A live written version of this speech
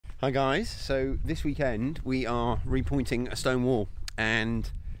Hi guys, so this weekend we are repointing a stone wall and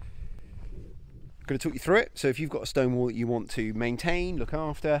I'm going to talk you through it. So if you've got a stone wall that you want to maintain, look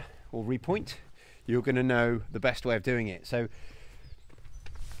after or repoint, you're going to know the best way of doing it. So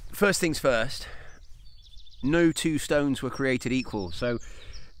first things first, no two stones were created equal. So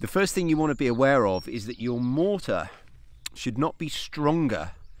the first thing you want to be aware of is that your mortar should not be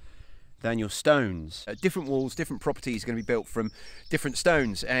stronger than your stones. Different walls, different properties are going to be built from different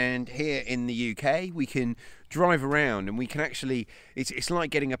stones, and here in the UK we can drive around and we can actually, it's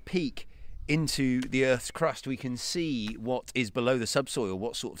like getting a peek into the Earth's crust. We can see what is below the subsoil,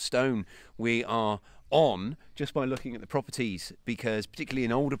 what sort of stone we are on, just by looking at the properties, because particularly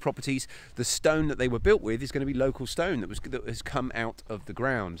in older properties the stone that they were built with is going to be local stone that has come out of the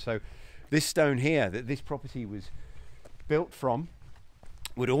ground. So this stone here that this property was built from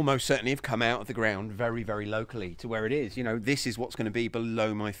would almost certainly have come out of the ground very, very locally to where it is. You know, this is what's going to be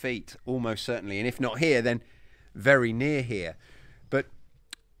below my feet, almost certainly. And if not here, then very near here. But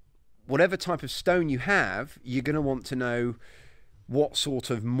whatever type of stone you have, you're going to want to know what sort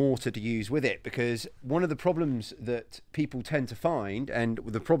of mortar to use with it, because one of the problems that people tend to find, and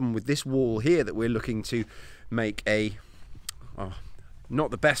the problem with this wall here that we're looking to make not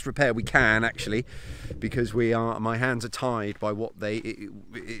the best repair we can actually, because my hands are tied by what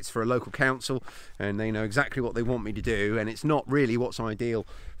it's for a local council and they know exactly what they want me to do, and it's not really what's ideal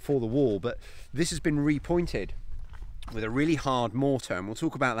for the wall. But this has been repointed with a really hard mortar, and we'll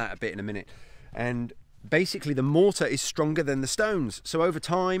talk about that a bit in a minute. And basically the mortar is stronger than the stones, so over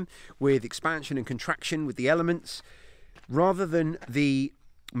time, with expansion and contraction with the elements, rather than the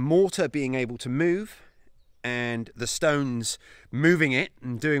mortar being able to move and the stones moving it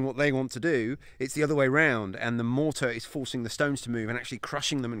and doing what they want to do, it's the other way around, and the mortar is forcing the stones to move and actually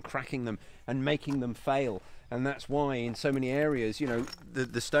crushing them and cracking them and making them fail. And that's why in so many areas, you know,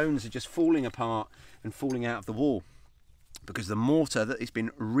 the stones are just falling apart and falling out of the wall, because the mortar that it's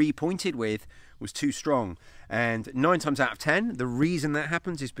been repointed with was too strong. And 9 times out of 10, the reason that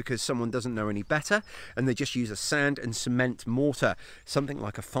happens is because someone doesn't know any better and they just use a sand and cement mortar, something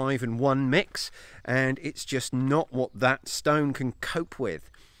like a 5-in-1 mix, and it's just not what that stone can cope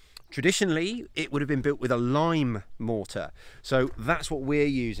with. Traditionally, it would have been built with a lime mortar, so that's what we're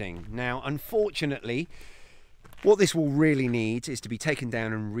using. Now, unfortunately, what this wall really needs is to be taken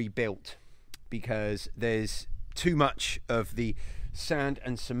down and rebuilt, because there's too much of the sand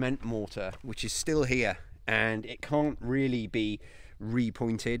and cement mortar which is still here, and it can't really be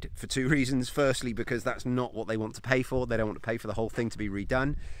repointed for 2 reasons. Firstly, because that's not what they want to pay for. They don't want to pay for the whole thing to be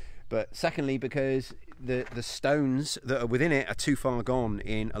redone. But secondly, because the stones that are within it are too far gone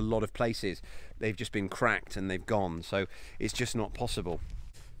in a lot of places. They've just been cracked and they've gone, so it's just not possible.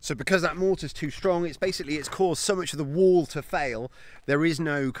 So because that mortar's too strong, it's caused so much of the wall to fail. There is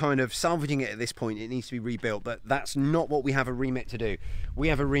no kind of salvaging it at this point. It needs to be rebuilt, but that's not what we have a remit to do. We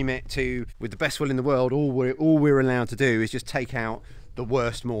have a remit to, with the best will in the world, all we're allowed to do is just take out the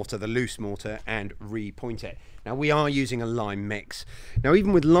worst mortar, the loose mortar, and repoint it. Now, we are using a lime mix. Now,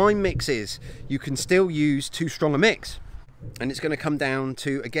 even with lime mixes, you can still use too strong a mix. And it's going to come down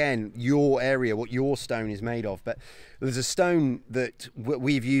to, again, your area, what your stone is made of. But there's a stone that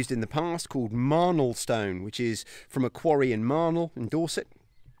we've used in the past called marnel stone, which is from a quarry in Marnel in Dorset.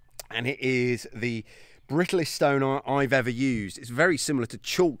 And it is the brittlest stone I've ever used. It's very similar to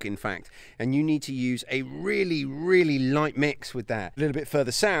chalk, in fact, and you need to use a really, really light mix with that. A little bit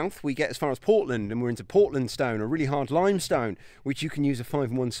further south, we get as far as Portland, and we're into Portland stone, a really hard limestone, which you can use a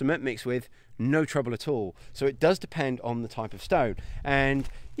 5-in-1 cement mix with, no trouble at all. So it does depend on the type of stone, and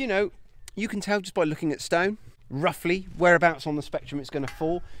you know, you can tell just by looking at stone roughly whereabouts on the spectrum it's going to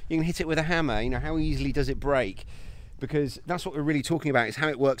fall. You can hit it with a hammer, you know, how easily does it break? Because that's what we're really talking about, is how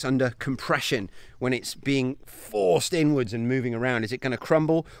it works under compression when it's being forced inwards and moving around. Is it going to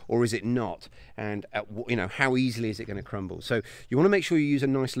crumble or is it not? And you know, how easily is it going to crumble? So you want to make sure you use a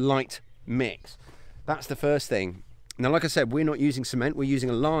nice light mix. That's the first thing. Now, like I said, we're not using cement, we're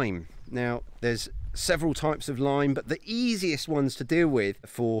using a lime. Now, there's several types of lime, but the easiest ones to deal with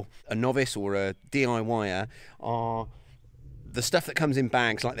for a novice or a DIYer are the stuff that comes in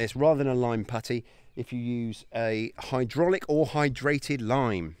bags like this, rather than a lime putty. If you use a hydraulic or hydrated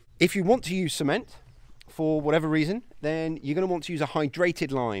lime. If you want to use cement for whatever reason, then you're going to want to use a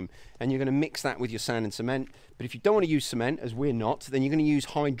hydrated lime, and you're going to mix that with your sand and cement. But if you don't want to use cement, as we're not, then you're going to use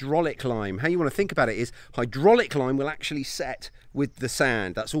hydraulic lime. How you want to think about it is hydraulic lime will actually set with the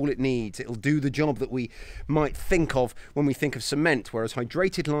sand. That's all it needs. It'll do the job that we might think of when we think of cement, whereas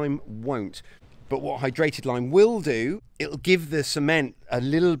hydrated lime won't. But what hydrated lime will do, it'll give the cement a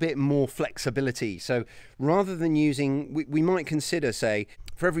little bit more flexibility. So rather than using, we might consider, say,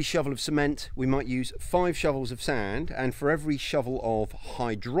 for every shovel of cement, we might use 5 shovels of sand, and for every shovel of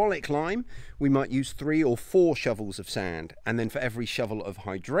hydraulic lime, we might use 3 or 4 shovels of sand. And then for every shovel of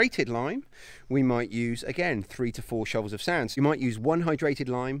hydrated lime, we might use, again, 3 to 4 shovels of sand. So you might use 1 hydrated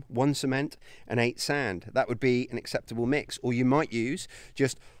lime, 1 cement, and 8 sand. That would be an acceptable mix. Or you might use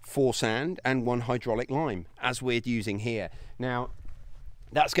just 4 sand and 1 hydraulic lime, as we're using here. Now,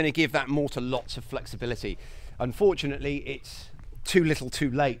 that's going to give that mortar lots of flexibility. Unfortunately, it's too little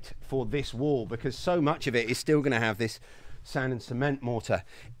too late for this wall, because so much of it is still going to have this sand and cement mortar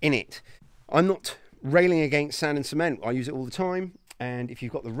in it. I'm not railing against sand and cement. I use it all the time, and if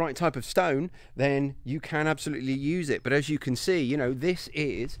you've got the right type of stone, then you can absolutely use it. But as you can see, you know, this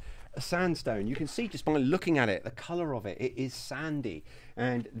is a sandstone. You can see just by looking at it, the color of it, it is sandy,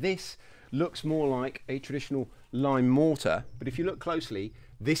 and this looks more like a traditional lime mortar. But if you look closely,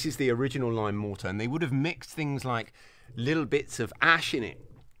 this is the original lime mortar, and they would have mixed things like little bits of ash in it,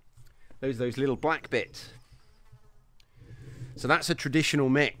 those little black bits. So that's a traditional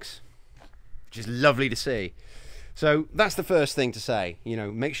mix, which is lovely to see. So that's the first thing to say, you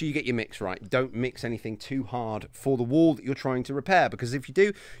know, make sure you get your mix right. Don't mix anything too hard for the wall that you're trying to repair, because if you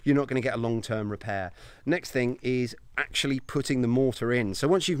do, you're not going to get a long-term repair. Next thing is actually putting the mortar in. So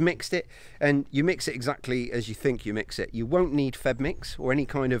once you've mixed it, and you mix it exactly as you think you mix it, you won't need Feb mix or any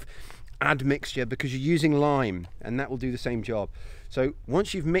kind of admixture, because you're using lime, and that will do the same job. So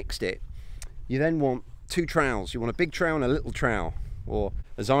once you've mixed it, you then want 2 trowels. You want a big trowel and a little trowel, or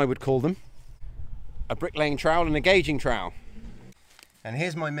as I would call them, a bricklaying trowel and a gauging trowel. And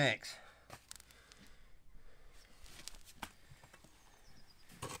here's my mix.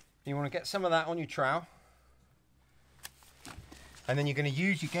 You want to get some of that on your trowel, and then you're going to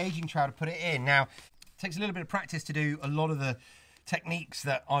use your gauging trowel to put it in. Now, it takes a little bit of practice to do a lot of the techniques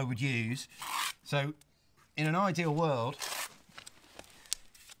that I would use. So in an ideal world,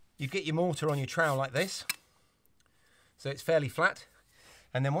 you get your mortar on your trowel like this, so it's fairly flat,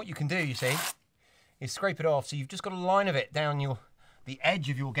 and then what you can do, you see, is scrape it off. So you've just got a line of it down the edge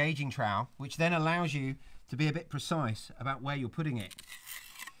of your gauging trowel, which then allows you to be a bit precise about where you're putting it.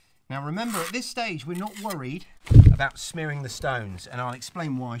 Now remember, at this stage, we're not worried about smearing the stones, and I'll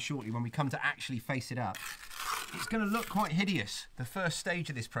explain why shortly when we come to actually face it up. It's going to look quite hideous. The first stage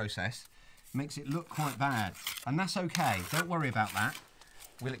of this process makes it look quite bad, and that's okay. Don't worry about that.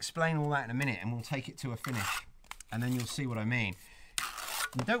 We'll explain all that in a minute, and we'll take it to a finish, and then you'll see what I mean.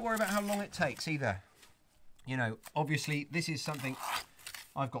 And don't worry about how long it takes either. You know, obviously this is something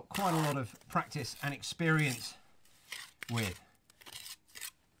I've got quite a lot of practice and experience with,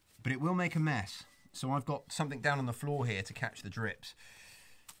 but it will make a mess. So I've got something down on the floor here to catch the drips.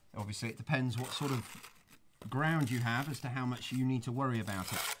 Obviously it depends what sort of ground you have as to how much you need to worry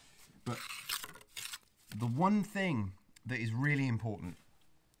about it. But the one thing that is really important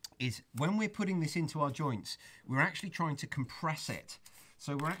is when we're putting this into our joints, we're actually trying to compress it.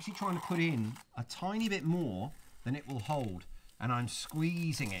 So we're actually trying to put in a tiny bit more than it will hold, and I'm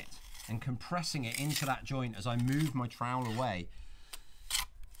squeezing it and compressing it into that joint as I move my trowel away.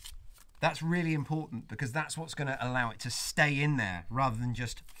 That's really important, because that's what's going to allow it to stay in there rather than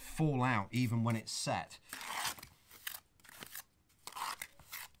just fall out even when it's set.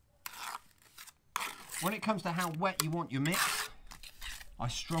 When it comes to how wet you want your mix, I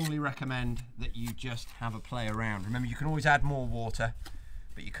strongly recommend that you just have a play around. Remember, you can always add more water,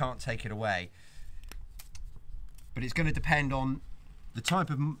 but you can't take it away. But it's going to depend on the type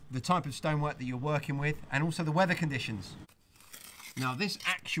of stonework that you're working with, and also the weather conditions. Now, this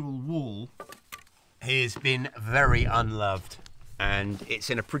actual wall has been very unloved, and it's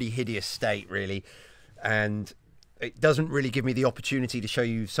in a pretty hideous state, really, and it doesn't really give me the opportunity to show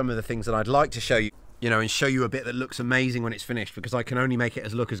you some of the things that I'd like to show you, you know, and show you a bit that looks amazing when it's finished, because I can only make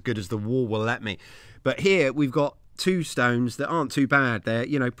it look as good as the wall will let me. But here we've got 2 stones that aren't too bad. They're,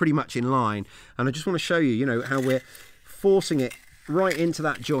 you know, pretty much in line, and I just want to show you, you know, how we're forcing it right into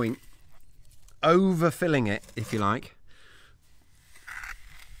that joint, overfilling it, if you like.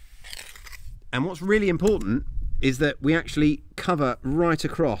 And what's really important is that we actually cover right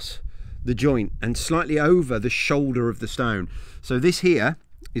across the joint and slightly over the shoulder of the stone. So this here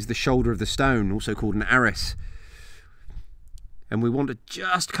is the shoulder of the stone, also called an aris. And we want to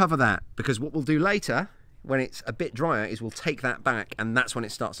just cover that, because what we'll do later, when it's a bit drier, is we'll take that back, and that's when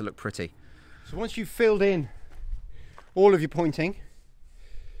it starts to look pretty. So once you've filled in all of your pointing,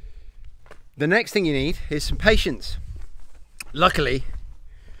 the next thing you need is some patience. Luckily,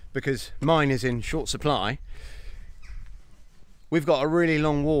 because mine is in short supply, we've got a really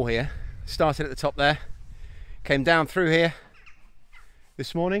long wall here. Started at the top there, came down through here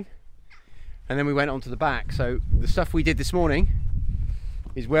this morning, and then we went onto the back. So the stuff we did this morning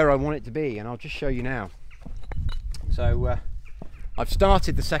is where I want it to be, and I'll just show you now. So I've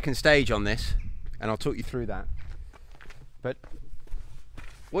started the second stage on this, and I'll talk you through that. But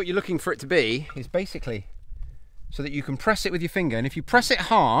what you're looking for it to be is basically so that you can press it with your finger, and if you press it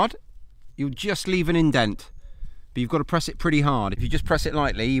hard, you'll just leave an indent. But you've got to press it pretty hard. If you just press it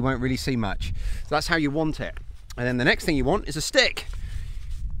lightly, you won't really see much. So that's how you want it. And then the next thing you want is a stick.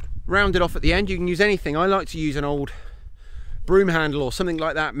 Rounded off at the end. You can use anything. I like to use an old broom handle or something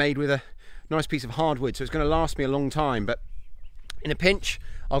like that made with a nice piece of hardwood, so it's going to last me a long time. But in a pinch,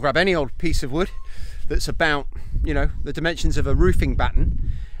 I'll grab any old piece of wood that's about, you know, the dimensions of a roofing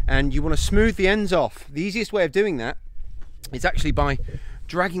batten, and you want to smooth the ends off. The easiest way of doing that is actually by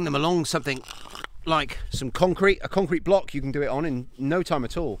dragging them along something like some concrete, a concrete block. You can do it on in no time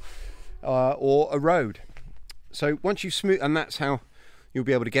at all, or a road. So once you've smoothed, and that's how you'll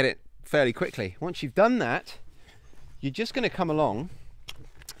be able to get it fairly quickly. Once you've done that, you're just going to come along.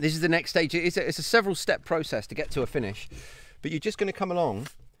 This is the next stage. It's a several step process to get to a finish, but you're just going to come along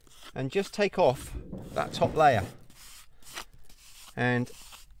and just take off that top layer and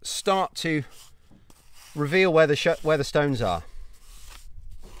start to reveal where the stones are.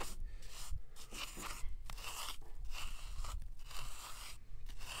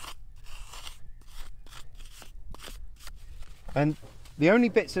 And the only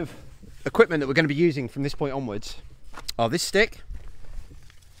bits of equipment that we're going to be using from this point onwards are this stick,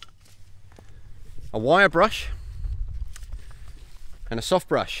 a wire brush, and a soft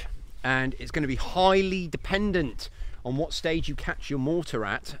brush. And it's going to be highly dependent on what stage you catch your mortar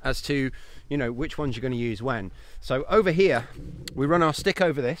at as to, you know, which ones you're going to use when. So over here, we run our stick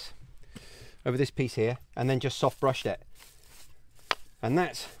over this piece here, and then just soft brushed it. And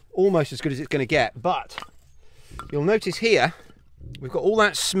that's almost as good as it's going to get. But you'll notice here, we've got all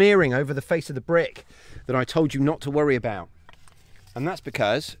that smearing over the face of the brick that I told you not to worry about. And that's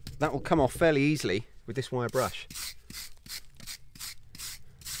because that will come off fairly easily with this wire brush.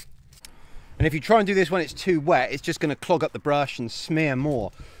 And if you try and do this when it's too wet, it's just going to clog up the brush and smear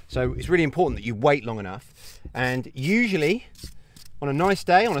more. So it's really important that you wait long enough. And usually, on a nice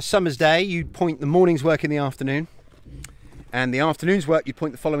day, on a summer's day, you'd point the morning's work in the afternoon, and the afternoon's work you'd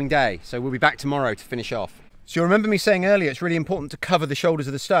point the following day. So we'll be back tomorrow to finish off. So you remember me saying earlier it's really important to cover the shoulders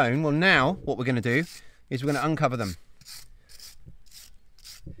of the stone. Well, now what we're going to do is we're going to uncover them.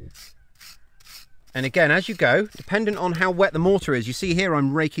 And again, as you go, dependent on how wet the mortar is, you see here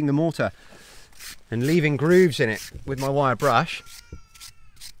I'm raking the mortar and leaving grooves in it with my wire brush.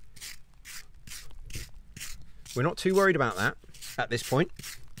 We're not too worried about that at this point,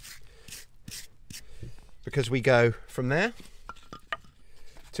 because we go from there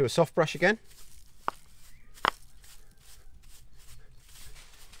to a soft brush again.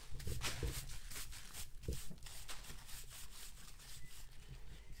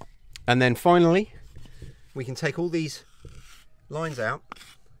 And then finally, we can take all these lines out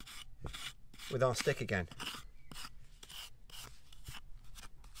with our stick again.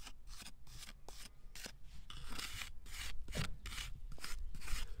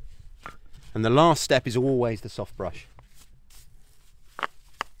 And the last step is always the soft brush.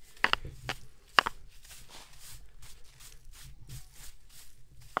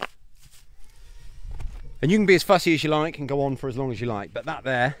 And you can be as fussy as you like and go on for as long as you like, but that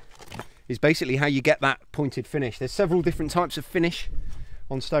there is basically how you get that pointed finish. There's several different types of finish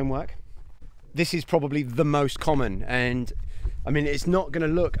on stonework. This is probably the most common, and I mean, it's not going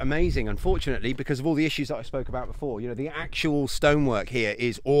to look amazing, unfortunately, because of all the issues that I spoke about before. You know, the actual stonework here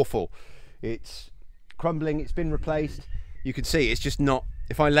is awful. It's crumbling, it's been replaced. You can see it's just not,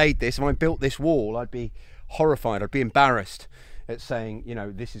 if I built this wall, I'd be horrified, I'd be embarrassed at saying, you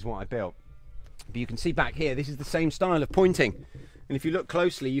know, this is what I built. But you can see back here, this is the same style of pointing. And if you look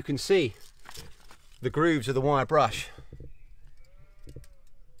closely, you can see the grooves of the wire brush.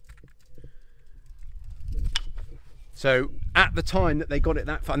 So at the time that they got it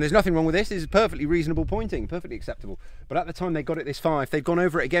that far, and there's nothing wrong with this is perfectly reasonable pointing, perfectly acceptable. But at the time they got it this far, if they'd gone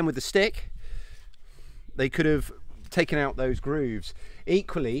over it again with the stick, they could have taken out those grooves.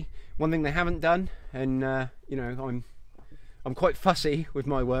 Equally, one thing they haven't done, and you know, I'm quite fussy with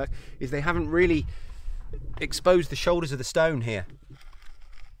my work, is they haven't really exposed the shoulders of the stone here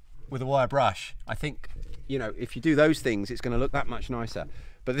with a wire brush. I think, you know, if you do those things, it's going to look that much nicer.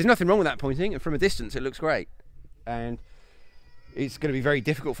 But there's nothing wrong with that pointing, and from a distance it looks great. And it's going to be very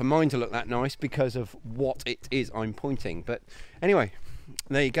difficult for mine to look that nice because of what it is I'm pointing. But anyway,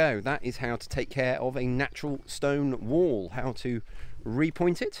 there you go. That is how to take care of a natural stone wall, how to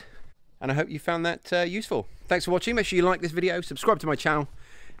repoint it. And I hope you found that useful. Thanks for watching. Make sure you like this video, subscribe to my channel,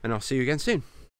 and I'll see you again soon.